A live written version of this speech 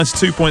It's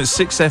 2.6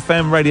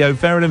 FM Radio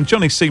Verulam.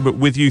 Johnny Seabrook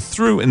with you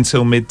through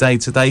until midday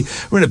today.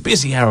 We're in a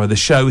busy hour of the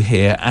show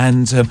here,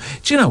 and do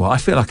you know what? I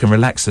feel I can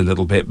relax a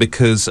little bit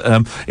because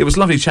it was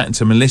lovely chatting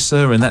to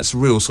Melissa, and that's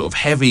real sort of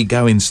heavy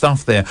going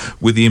stuff there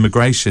with the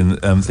immigration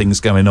things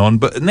going on.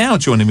 But now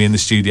joining me in the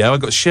studio,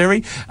 I've got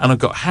Sherry and I've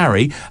got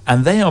Harry,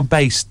 and they are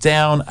based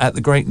down at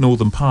the Great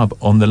Northern Pub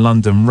on the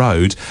London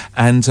Road,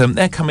 and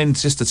they're coming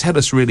just to tell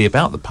us really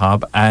about the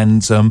pub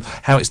and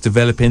how it's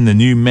developing, the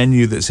new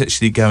menu that's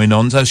actually going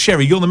on. So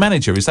Sherry, you're the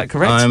manager, is that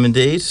correct? I am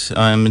indeed.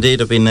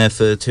 I've been there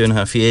for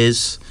 2.5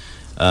 years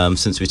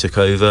since we took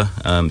over.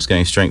 It's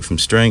going strength from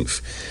strength.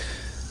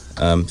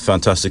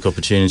 Fantastic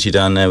opportunity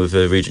down there with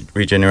the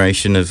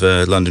regeneration of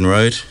London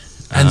Road.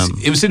 And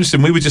it was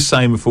interesting, we were just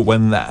saying before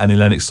when that Annie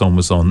Lennox song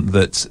was on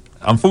that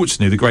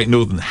unfortunately the Great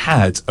Northern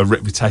had a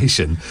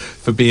reputation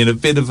for being a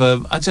bit of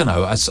a, I don't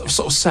know, a sort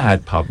of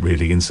sad pub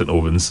really in St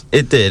Albans.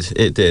 It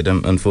did,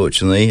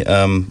 unfortunately.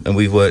 And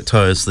we've worked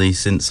tirelessly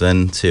since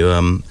then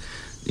to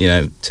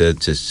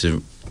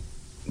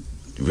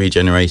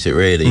regenerate it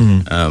really.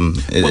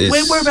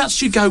 Mm-hmm. Whereabouts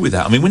do you go with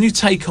that? I mean, when you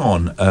take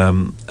on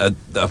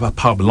a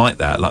pub like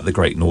that, like the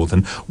Great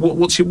Northern, what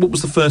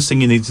was the first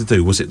thing you needed to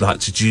do? Was it like,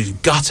 did you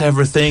gut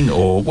everything,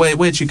 or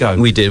where'd you go?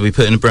 We did. We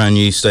put in a brand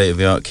new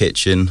state-of-the-art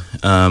kitchen,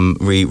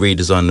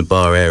 redesigned the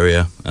bar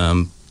area,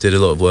 did a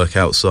lot of work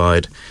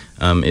outside.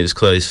 It was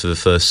closed for the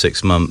first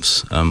 6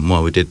 months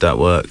while we did that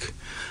work,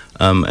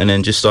 and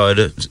then just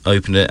started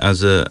opening it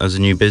as a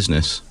new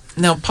business.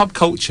 Now, pub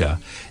culture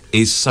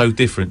is so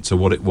different to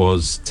what it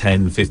was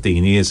 10,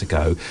 15 years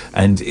ago,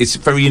 and it's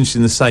very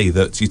interesting to say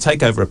that you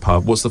take over a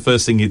pub, what's the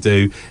first thing you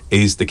do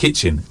is the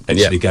kitchen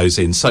actually goes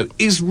in. So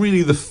is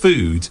really the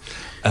food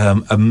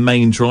a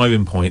main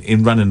driving point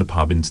in running the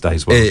pub in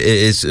today's world? It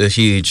is a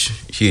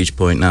huge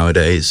point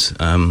nowadays.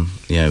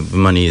 The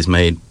money is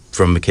made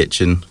from the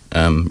kitchen,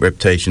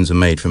 reputations are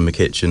made from the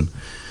kitchen,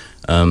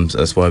 so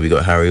that's why we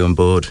got Harry on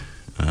board.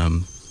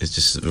 It's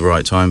just the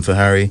right time for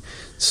Harry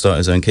to start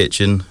his own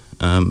kitchen,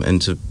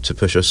 and to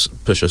push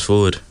us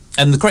forward.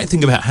 And the great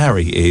thing about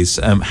Harry is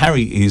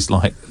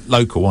like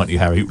local, aren't you,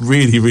 Harry?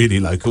 Really, really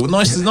local.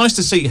 Nice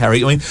to see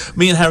Harry. I mean,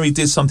 me and Harry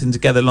did something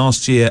together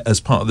last year as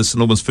part of the St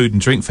Albans Food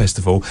and Drink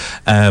Festival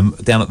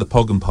down at the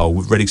Pog and Pole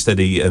with Ready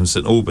Steady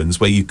St Albans,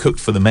 where you cooked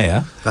for the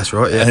mayor. That's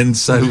right, yeah. And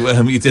so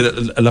you did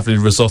a lovely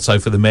risotto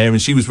for the mayor,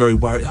 and she was very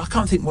worried. I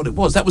can't think what it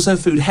was. That was her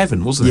food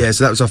heaven, wasn't it? Yeah,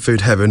 so that was our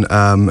food heaven.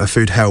 Her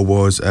food hell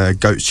was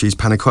goat cheese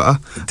panna cotta.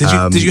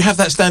 Did you have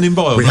that standing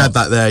by? We had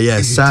that there,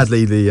 yeah.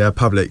 Sadly, the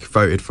public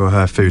voted for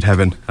her food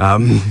heaven.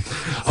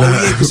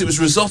 Because it was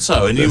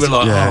risotto, and you were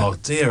like, oh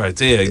dear.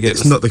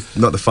 It's not the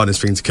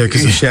funnest thing to cook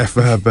as a chef,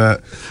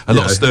 but a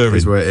lot of stirring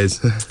is where it is.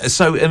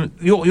 So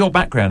your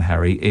background,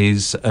 Harry,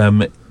 is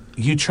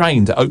you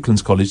trained at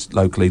Oaklands College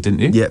locally, didn't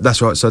you? Yeah,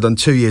 that's right. So I've done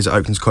 2 years at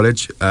Oaklands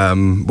College.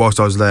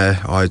 Whilst I was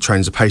there, I trained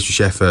as a pastry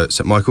chef at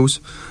St Michael's,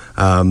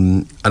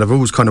 and I've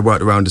always kind of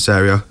worked around this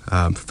area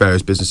for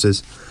various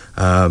businesses.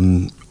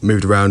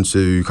 Moved around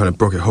to kind of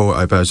Brocket Hall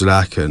at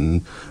Bergerac,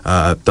 and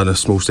done a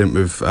small stint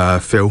with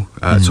Phil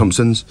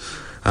Thompson's.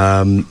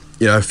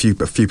 A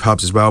few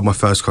pubs as well. My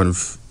first kind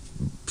of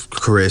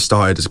career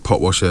started as a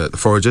pot washer at the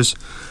Foragers,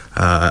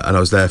 and I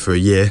was there for a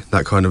year.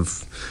 Then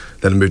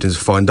I moved into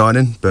fine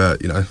dining,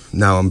 but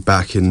now I'm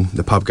back in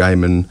the pub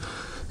game, and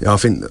I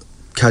think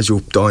casual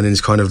dining is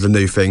kind of the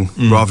new thing.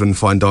 Rather than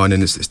fine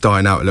dining, it's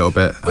dying out a little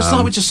bit. It's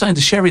like we're just saying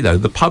to Sherry, though,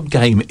 the pub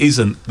game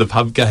isn't the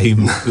pub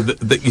game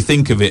that you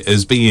think of it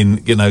as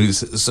being, in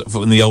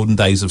the olden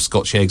days of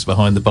Scotch eggs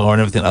behind the bar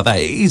and everything like that.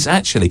 It is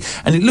actually.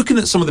 And looking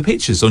at some of the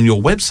pictures on your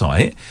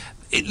website,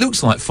 it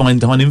looks like fine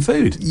dining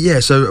food. Yeah,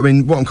 so I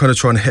mean, what I'm kind of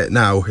trying to hit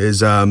now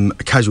is a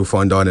casual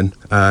fine dining.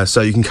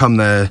 So you can come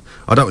there.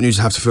 I don't want you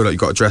to have to feel like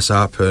you've got to dress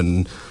up,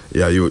 and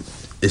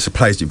it's a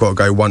place you've got to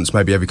go once,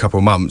 maybe every couple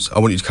of months. I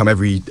want you to come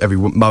every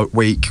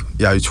week,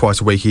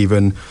 twice a week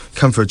even.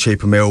 Come for a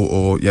cheaper meal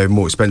or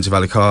more expensive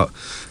a la carte,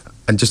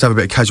 and just have a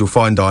bit of casual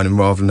fine dining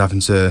rather than having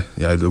to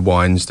the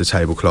wines, the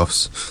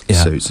tablecloths, the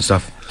suits and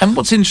stuff. And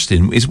what's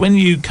interesting is when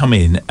you come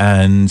in,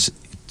 and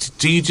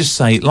do you just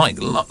say, like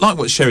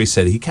what Sherry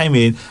said, he came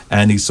in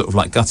and he sort of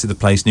like gutted the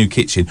place, new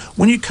kitchen.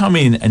 When you come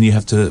in and you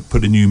have to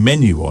put a new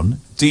menu on,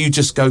 do you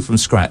just go from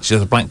scratch?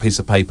 There's a blank piece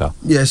of paper.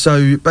 Yeah,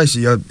 so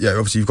basically,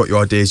 obviously you've got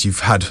your ideas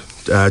you've had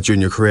during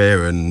your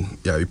career, and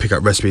you pick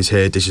up recipes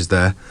here, dishes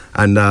there.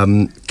 And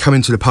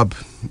coming to the pub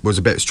was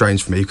a bit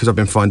strange for me because I've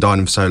been fine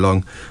dining for so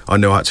long. I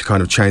knew I had to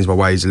kind of change my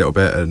ways a little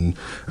bit and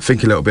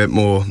think a little bit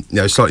more,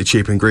 slightly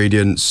cheaper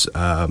ingredients,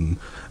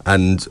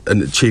 and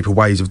cheaper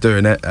ways of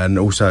doing it, and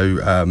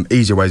also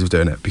easier ways of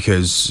doing it,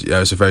 because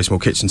it's a very small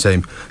kitchen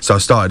team. So I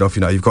started off,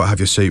 you've got to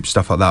have your soup,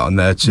 stuff like that on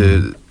there,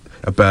 to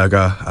a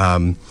burger,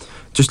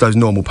 just those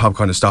normal pub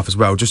kind of stuff as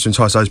well, just to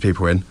entice those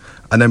people in.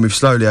 And then we've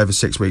slowly, over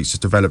 6 weeks,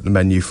 just developed the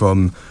menu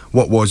from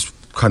what was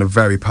kind of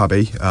very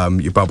pubby,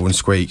 your bubble and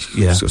squeak,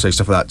 sort of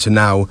stuff like that, to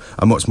now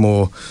a much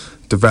more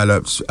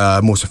developed,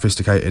 more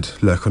sophisticated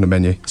look on the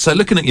menu. So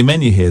looking at your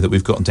menu here that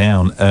we've got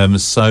down,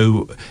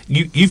 so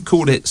you've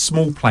called it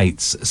small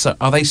plates. So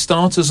are they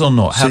starters or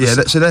not? So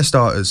they're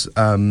starters.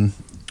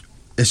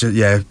 it's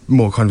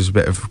more kind of a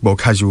bit of more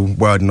casual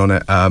wording on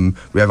it.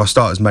 We have our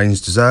starters,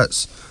 mains,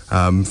 desserts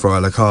for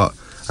a la carte.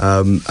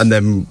 And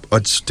then I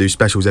just do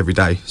specials every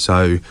day.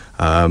 So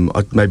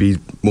I'd maybe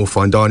more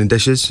fine dining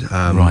dishes.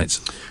 Right.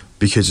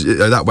 Because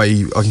that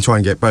way I can try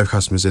and get both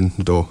customers in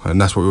the door, and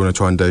that's what we want to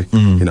try and do.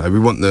 You know, we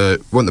want the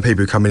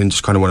people who come in and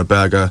just kind of want a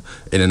burger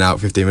in and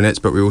out 15 minutes,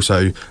 but we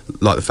also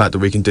like the fact that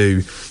we can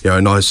do, you know,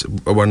 a nice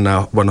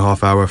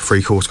 1.5 hour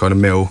 3-course kind of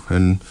meal.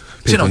 And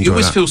do you know, you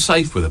always feel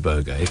safe with a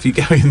burger if you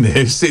go in there.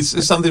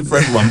 It's something for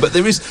everyone. But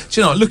there is, do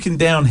you know, looking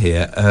down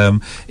here,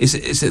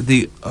 is it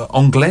the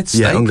Onglet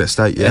steak? Yeah, Onglet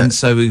steak, yeah. And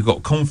so we've got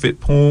confit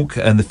pork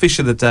and the fish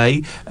of the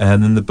day,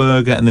 and then the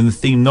burger, and then the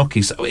themed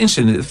gnocchi. So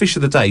interesting, the fish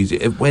of the day,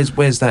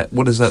 where's that?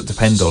 What does that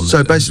depend on?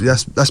 So basically,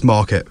 that's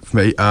market for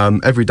me.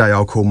 Every day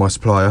I'll call my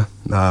supplier,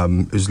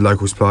 who's a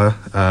local supplier,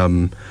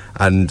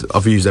 and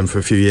I've used them for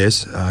a few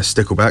years,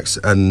 Sticklebacks,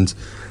 and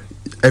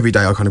every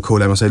day I kind of call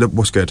them and say, look,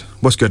 what's good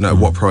and at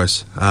what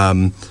price,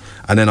 and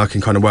then I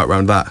can kind of work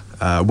around that.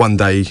 One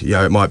day, you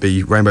know, it might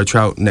be rainbow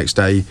trout, next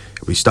day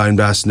it'll be stone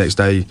bass, next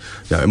day, you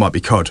know, it might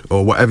be cod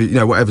or whatever, you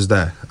know, whatever's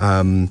there.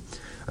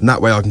 And that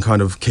way I can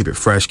kind of keep it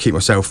fresh, keep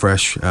myself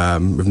fresh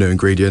with new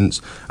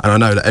ingredients. And I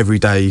know that every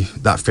day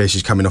that fish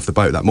is coming off the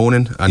boat that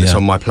morning and it's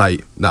on my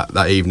plate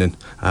that evening.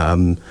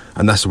 And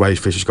that's the way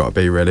fish has got to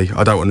be, really.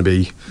 I don't want to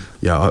be,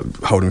 you know,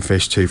 holding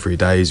fish 2-3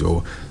 days,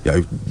 or, you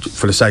know,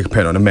 for the sake of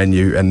putting it on a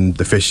menu and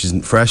the fish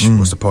isn't fresh.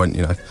 What's the point,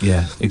 you know?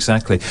 Yeah,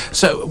 exactly.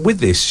 So with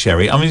this,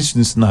 Sherry, I'm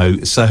interested to know,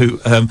 so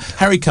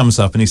Harry comes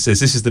up and he says,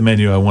 this is the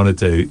menu I want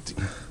to do.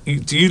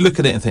 Do you look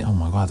at it and think, oh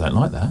my God, I don't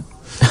like that?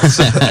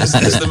 So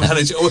as the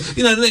manager, or,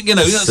 you know,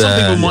 some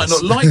people might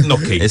not like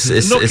gnocchi.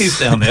 Gnocchi's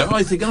down there.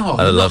 I think,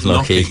 I love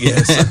gnocchi.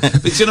 Yes,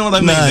 but do you know what I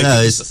mean?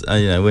 No, it's,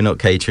 you know, we're not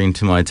catering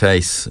to my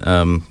tastes.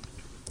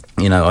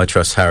 You know, I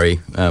trust Harry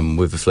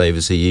with the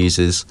flavours he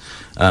uses.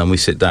 We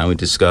sit down, we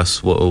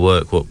discuss what will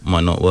work, what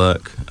might not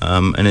work,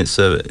 and it's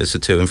a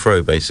to and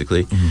fro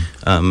basically.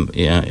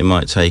 Yeah, it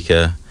might take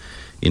an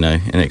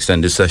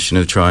extended session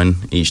of trying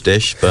each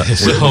dish, but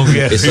it's a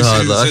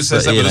hard life.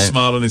 Just having a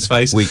smile on his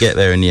face. We get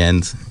there in the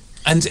end.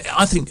 And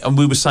I think, and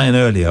we were saying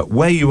earlier,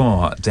 where you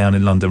are down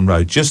in London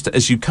Road, just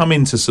as you come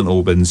into St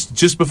Albans,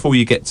 just before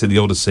you get to the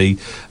Odyssey,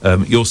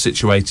 you're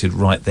situated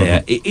right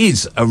there. It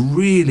is a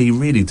really,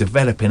 really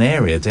developing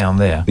area down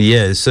there.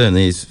 Yeah, it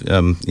certainly is.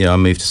 I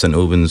moved to St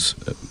Albans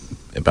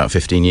about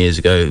 15 years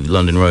ago.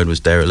 London Road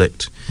was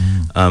derelict.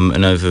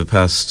 And over the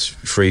past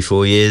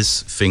 3-4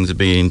 years, things are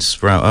being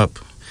sprout up.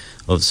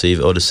 Obviously,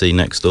 the Odyssey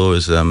next door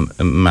is a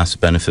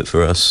massive benefit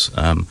for us.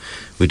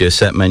 We do a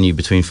set menu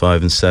between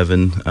 5 and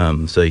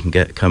 7, so you can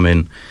come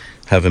in,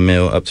 have a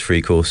meal up to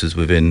 3 courses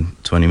within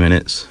 20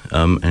 minutes,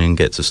 and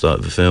get to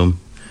start the film.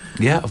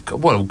 Yeah,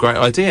 what a great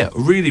idea.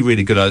 Really,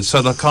 really good idea.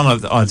 So the kind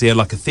of idea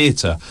like a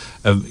theatre,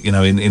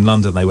 in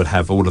London they would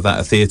have all of that,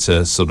 a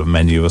theatre sort of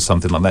menu or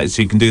something like that.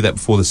 So you can do that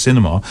before the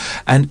cinema.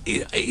 And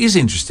it is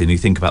interesting, you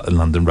think about the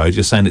London Road,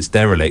 you're saying it's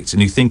derelict,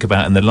 and you think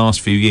about in the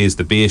last few years,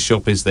 the beer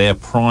shop is there,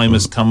 Prime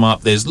has come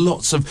up, there's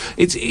lots of,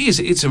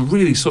 it's a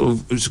really sort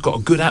of, it's got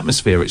a good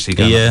atmosphere actually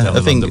going down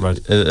the London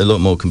Road. A lot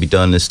more can be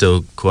done. There's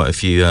still quite a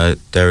few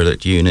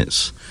derelict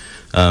units.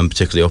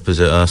 Particularly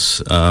opposite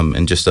us,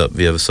 and just up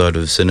the other side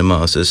of the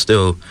cinema. So there's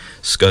still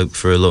scope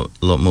for a lot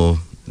more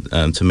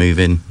to move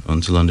in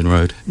onto London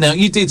Road. Now,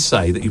 you did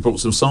say that you brought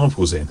some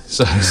samples in,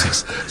 so I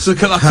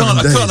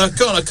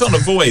can't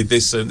avoid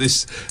this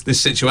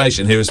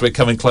situation here as we're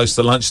coming close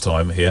to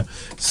lunchtime here.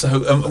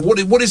 So,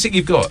 what is it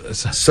you've got?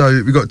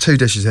 So we've got 2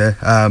 dishes here.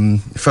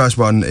 First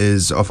one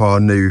is off our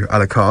new a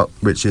la carte,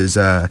 which is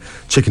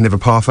chicken liver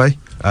parfait.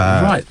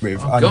 Right,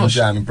 with onion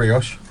jam and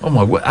brioche. Oh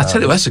my word! I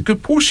tell you, that's a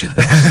good portion.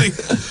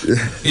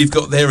 You've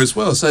got there as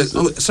well.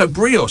 So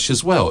brioche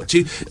as well.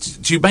 Do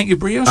you make your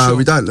brioche?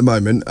 We don't at the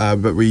moment,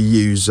 but we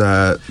use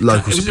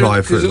local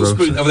supply for it as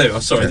well. Oh, there.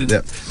 Sorry,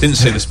 didn't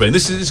see the spoon.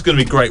 This is going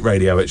to be great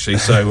radio actually.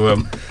 So.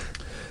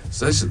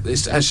 So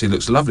this actually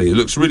looks lovely. It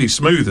looks really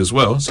smooth as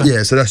well. So.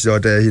 Yeah, so that's the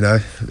idea. You know,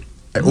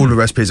 all the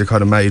recipes are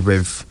kind of made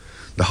with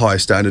the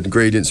highest standard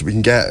ingredients that we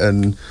can get,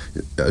 and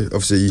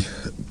obviously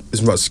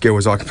as much skill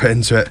as I can put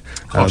into it.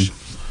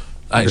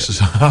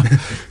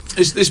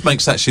 This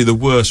makes actually the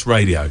worst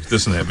radio,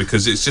 doesn't it?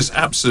 Because it's just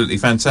absolutely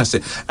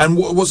fantastic. And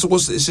what's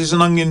this? Is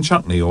an onion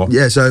chutney or?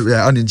 Yeah,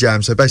 onion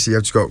jam. So basically,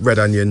 I've just got red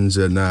onions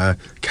and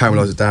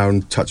caramelise it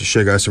down, touch of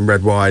sugar, some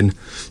red wine,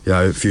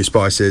 a few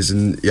spices,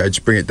 and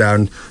just bring it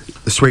down.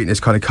 The sweetness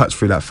kind of cuts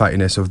through that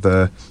fattiness of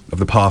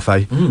the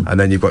parfait, and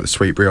then you've got the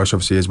sweet brioche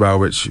obviously as well,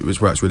 which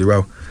works really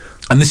well.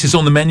 And this is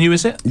on the menu,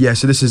 is it? Yeah,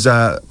 so this is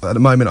at the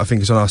moment I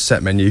think it's on our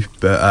set menu,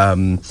 but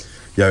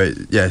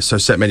so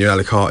set menu and a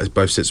la carte, it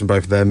both sits on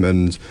both of them,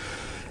 and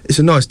it's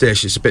a nice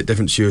dish. It's a bit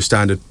different to your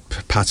standard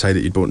pate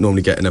that you'd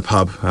normally get in a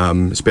pub.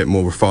 It's a bit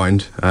more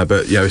refined,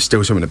 but it's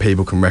still something that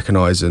people can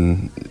recognise.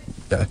 And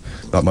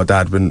like my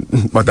dad wouldn't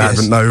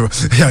know.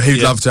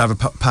 He'd love to have a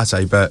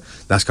pate, but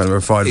that's kind of a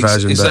refined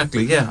version.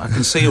 Exactly. Yeah, I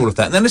can see all of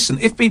that. Now listen,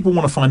 if people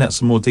want to find out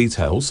some more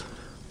details.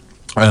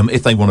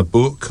 if they want to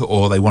book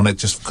or they want to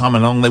just come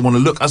along, they want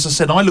to look. As I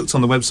said, I looked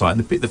on the website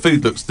and the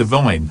food looks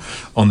divine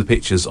on the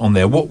pictures on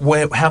there.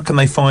 How can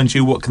they find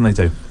you? What can they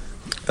do?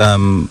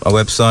 Our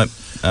website,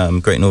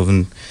 Great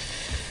Northern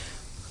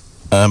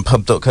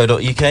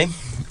pub.co.uk.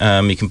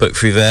 You can book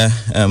through there.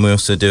 We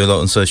also do a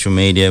lot on social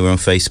media. We're on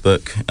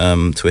Facebook,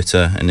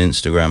 Twitter and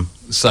Instagram.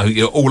 So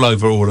you're all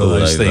over all of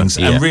those things.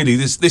 Yeah. And really,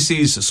 this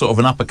is sort of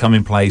an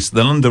up-and-coming place.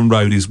 The London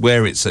Road is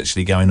where it's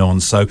actually going on.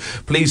 So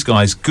please,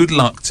 guys, good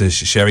luck to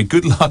Sherry.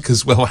 Good luck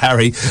as well,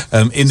 Harry,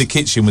 in the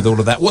kitchen with all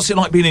of that. What's it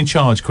like being in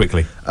charge,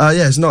 quickly?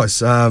 Yeah, it's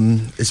nice.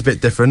 It's a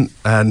bit different,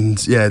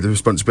 and yeah, the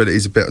responsibility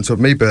is a bit on top of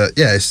me. But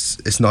yeah,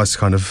 it's nice to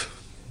kind of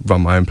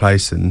run my own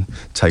place and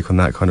take on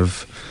that kind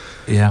of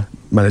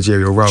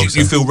managerial role. Do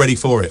you feel ready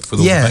for it?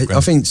 I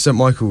think St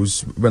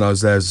Michael's, when I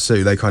was there as a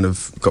sous, they kind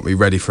of got me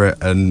ready for it,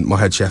 and my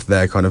head chef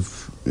there kind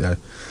of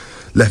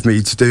left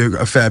me to do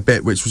a fair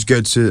bit, which was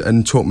good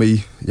and taught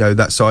me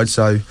that side.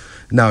 So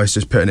now it's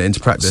just putting it into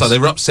practice. So they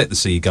were upset to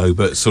see you go,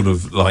 but sort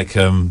of like,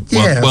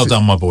 well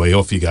done, my boy,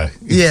 off you go.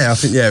 Yeah, I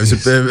think it was a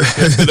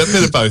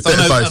bit of both.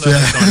 Well,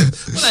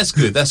 that's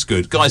good. That's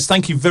good, guys.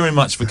 Thank you very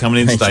much for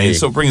coming in today and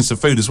sort of bringing some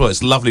food as well.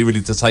 It's lovely,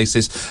 really, to taste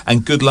this,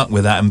 and good luck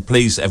with that. And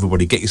please,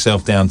 everybody, get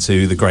yourself down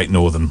to the Great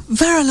Northern.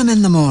 Verulam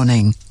in the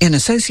Morning, in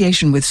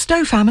association with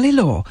Stowe Family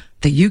Law,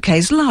 the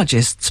UK's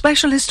largest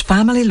specialist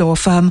family law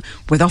firm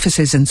with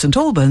offices in St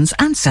Albans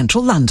and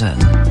central London.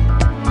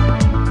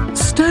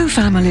 Stowe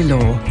Family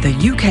Law, the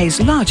UK's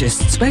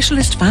largest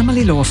specialist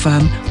family law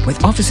firm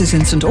with offices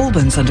in St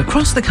Albans and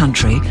across the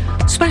country,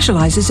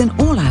 specialises in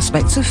all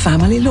aspects of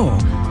family law,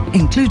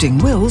 including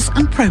wills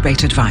and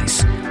probate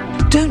advice.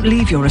 Don't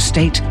leave your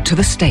estate to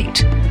the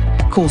state.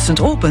 Call St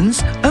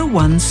Albans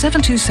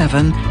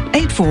 01727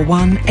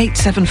 841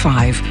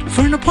 875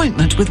 for an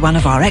appointment with one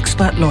of our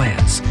expert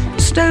lawyers.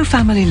 Stowe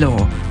Family Law,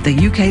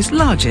 the UK's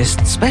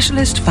largest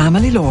specialist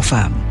family law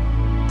firm.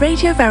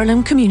 Radio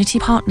Verulam Community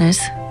Partners.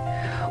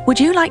 Would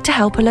you like to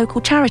help a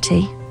local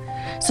charity?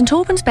 St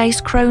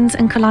Albans-based Crohn's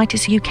and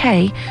Colitis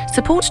UK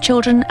supports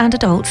children and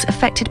adults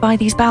affected by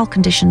these bowel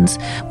conditions,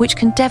 which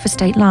can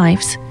devastate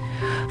lives.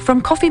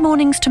 From coffee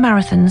mornings to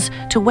marathons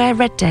to Wear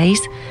Red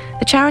Days,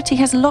 the charity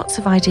has lots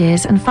of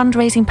ideas and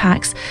fundraising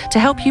packs to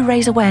help you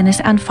raise awareness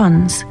and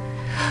funds.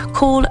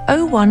 Call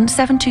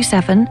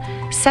 01727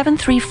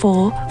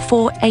 734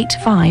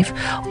 485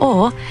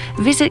 or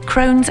visit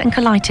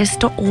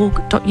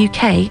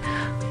crohnsandcolitis.org.uk.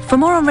 For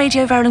more on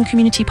Radio Verulam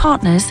Community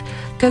Partners,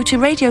 go to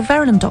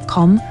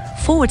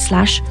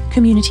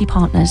radioverulam.com/community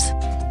partners.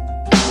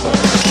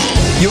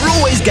 You're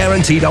always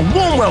guaranteed a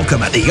warm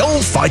welcome at the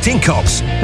Old Fighting Cocks.